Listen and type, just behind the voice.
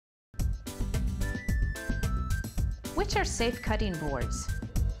Which are safe cutting boards?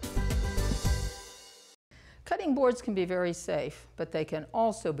 Cutting boards can be very safe, but they can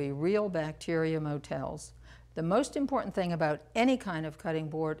also be real bacteria motels. The most important thing about any kind of cutting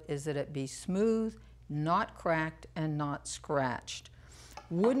board is that it be smooth, not cracked, and not scratched.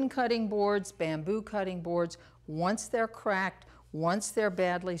 Wooden cutting boards, bamboo cutting boards, once they're cracked, once they're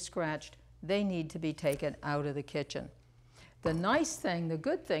badly scratched, they need to be taken out of the kitchen. The nice thing, the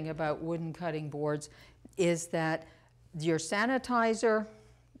good thing about wooden cutting boards is that your sanitizer,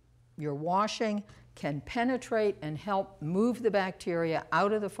 your washing, can penetrate and help move the bacteria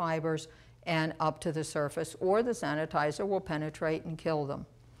out of the fibers and up to the surface, or the sanitizer will penetrate and kill them.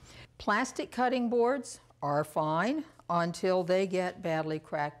 Plastic cutting boards are fine until they get badly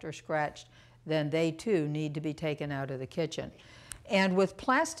cracked or scratched. Then they too need to be taken out of the kitchen. And with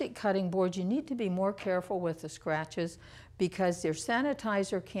plastic cutting boards, you need to be more careful with the scratches because your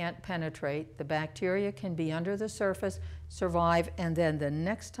sanitizer can't penetrate. The bacteria can be under the surface, survive, and then the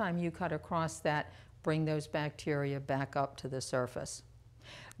next time you cut across that, bring those bacteria back up to the surface.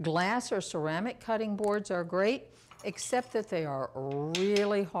 Glass or ceramic cutting boards are great, except that they are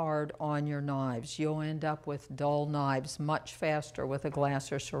really hard on your knives. You'll end up with dull knives much faster with a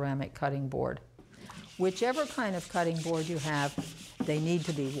glass or ceramic cutting board. Whichever kind of cutting board you have, they need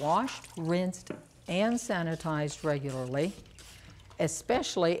to be washed, rinsed, and sanitized regularly,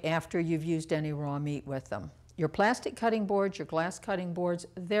 especially after you've used any raw meat with them. Your plastic cutting boards, your glass cutting boards,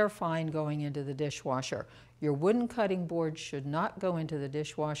 they're fine going into the dishwasher. Your wooden cutting boards should not go into the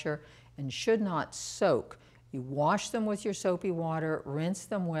dishwasher and should not soak. You wash them with your soapy water, rinse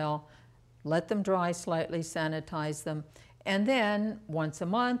them well, let them dry slightly, sanitize them, and then once a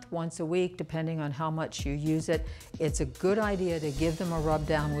month, once a week, depending on how much you use it, it's a good idea to give them a rub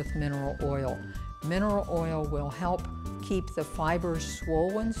down with mineral oil. Mineral oil will help keep the fibers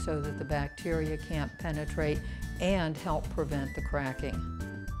swollen so that the bacteria can't penetrate and help prevent the cracking.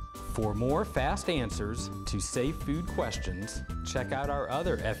 For more fast answers to safe food questions, check out our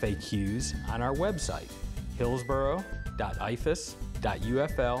other FAQs on our website,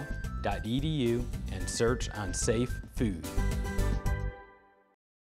 hillsborough.ifas.ufl.edu, and search on safe food.